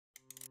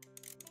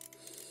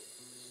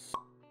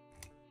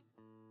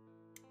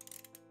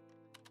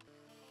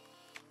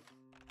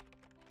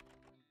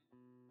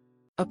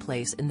A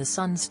Place in the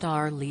Sun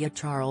star Leah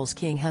Charles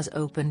King has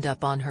opened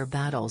up on her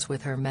battles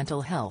with her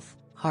mental health,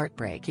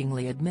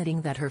 heartbreakingly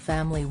admitting that her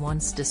family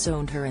once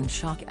disowned her in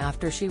shock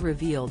after she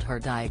revealed her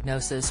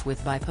diagnosis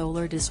with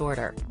bipolar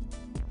disorder.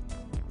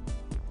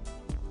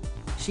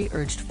 She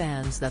urged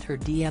fans that her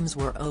DMs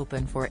were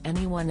open for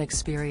anyone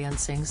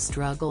experiencing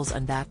struggles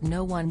and that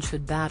no one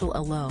should battle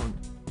alone.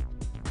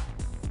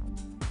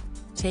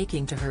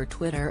 Taking to her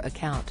Twitter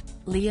account,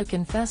 Leah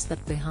confessed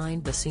that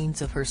behind the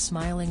scenes of her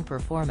smiling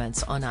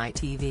performance on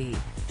ITV,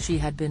 she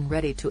had been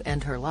ready to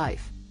end her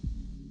life.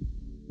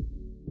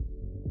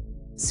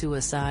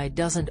 "Suicide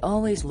doesn't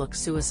always look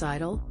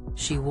suicidal,"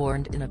 she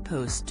warned in a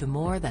post to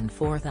more than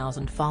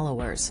 4,000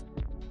 followers.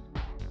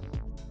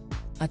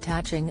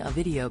 Attaching a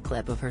video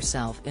clip of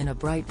herself in a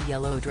bright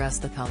yellow dress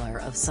the color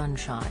of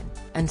sunshine,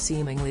 and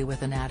seemingly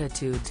with an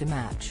attitude to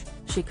match,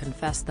 she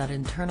confessed that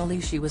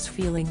internally she was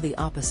feeling the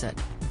opposite,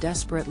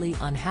 desperately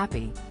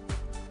unhappy.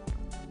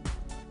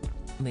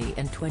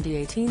 In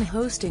 2018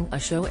 hosting a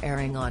show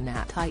airing on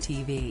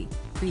ITV,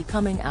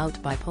 pre-coming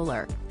out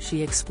bipolar,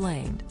 she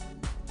explained,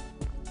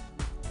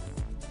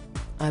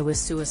 "I was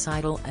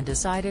suicidal and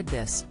decided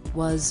this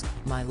was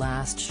my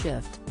last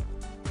shift.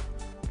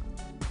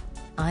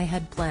 I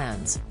had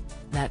plans.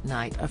 That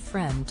night a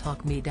friend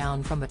talked me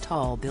down from a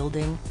tall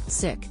building,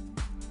 sick."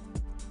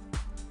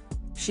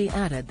 She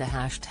added the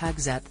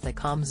hashtags at the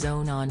com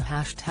zone on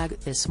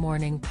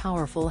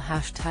 #ThisMorningPowerful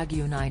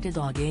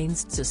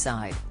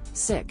 #UnitedAgainstSuicide,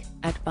 sick,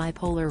 at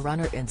bipolar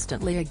runner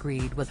instantly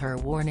agreed with her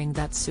warning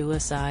that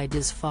suicide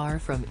is far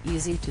from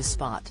easy to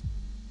spot.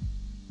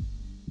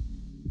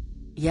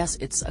 "Yes,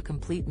 it's a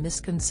complete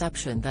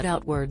misconception that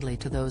outwardly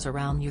to those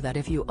around you that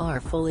if you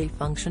are fully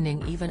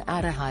functioning even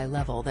at a high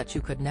level that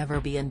you could never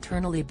be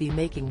internally be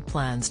making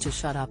plans to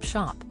shut up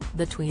shop,"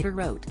 the tweeter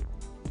wrote.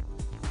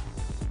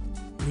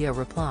 Leah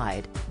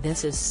replied,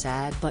 "This is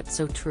sad but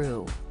so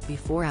true,"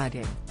 before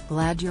adding,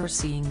 "Glad you're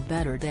seeing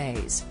better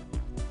days."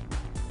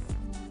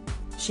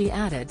 She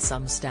added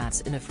some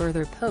stats in a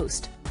further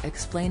post,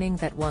 explaining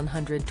that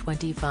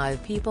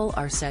 125 people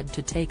are said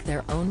to take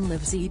their own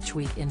lives each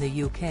week in the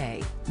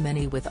UK,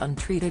 many with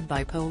untreated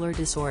bipolar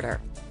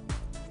disorder.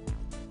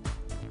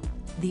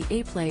 The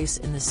A Place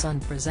in the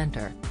Sun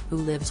presenter, who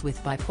lives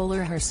with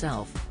bipolar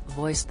herself,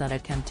 voiced that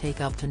it can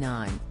take up to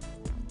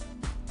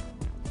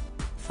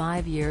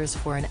 9.5 years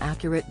for an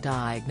accurate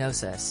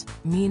diagnosis,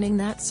 meaning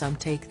that some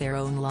take their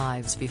own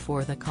lives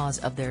before the cause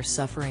of their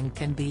suffering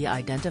can be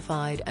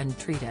identified and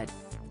treated.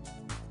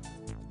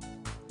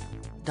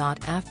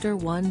 After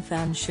one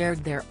fan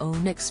shared their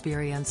own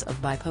experience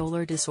of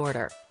bipolar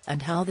disorder,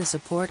 and how the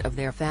support of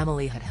their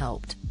family had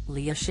helped,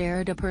 Leah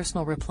shared a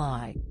personal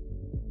reply.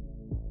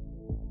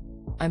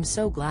 "I'm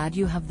so glad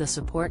you have the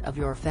support of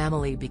your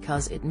family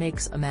because it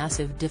makes a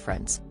massive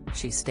difference,"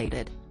 she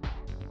stated.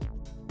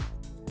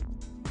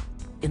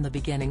 "In the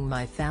beginning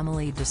my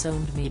family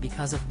disowned me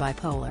because of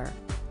bipolar.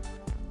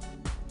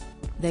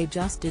 They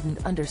just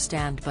didn't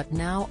understand, but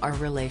now our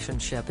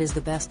relationship is the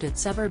best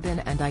it's ever been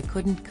and I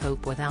couldn't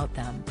cope without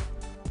them."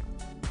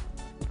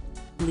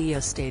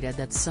 Leah stated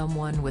that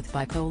someone with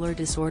bipolar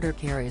disorder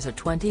carries a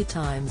 20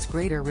 times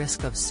greater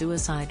risk of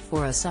suicide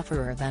for a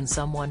sufferer than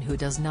someone who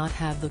does not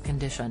have the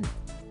condition.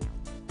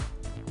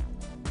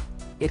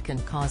 It can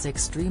cause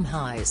extreme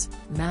highs,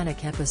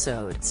 manic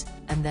episodes,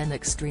 and then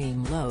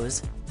extreme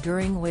lows,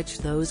 during which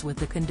those with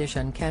the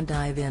condition can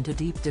dive into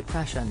deep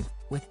depression,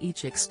 with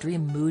each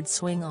extreme mood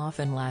swing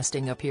often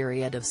lasting a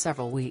period of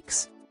several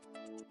weeks.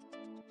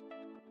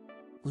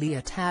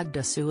 Leah tagged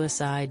a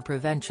suicide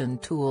prevention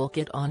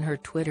toolkit on her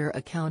Twitter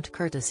account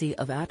courtesy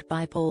of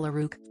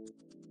 @BipolarOok.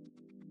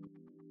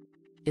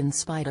 In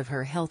spite of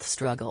her health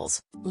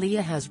struggles,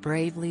 Leah has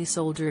bravely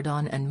soldiered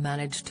on and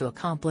managed to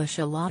accomplish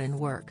a lot in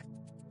work.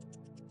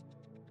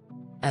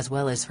 As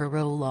well as her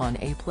role on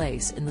A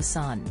Place in the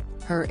Sun,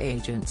 her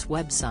agent's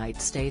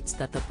website states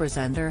that the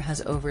presenter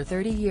has over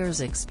 30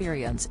 years'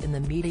 experience in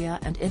the media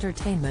and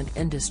entertainment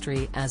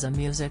industry as a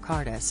music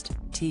artist,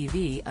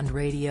 TV and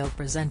radio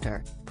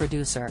presenter,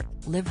 producer,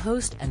 live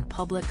host and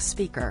public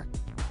speaker.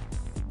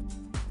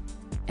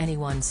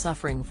 Anyone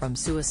suffering from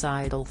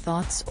suicidal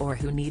thoughts or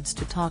who needs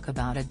to talk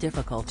about a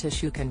difficult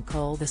issue can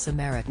call the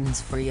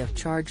Samaritans free of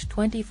charge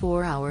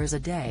 24 hours a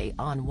day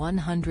on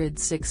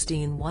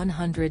 116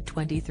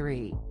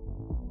 123.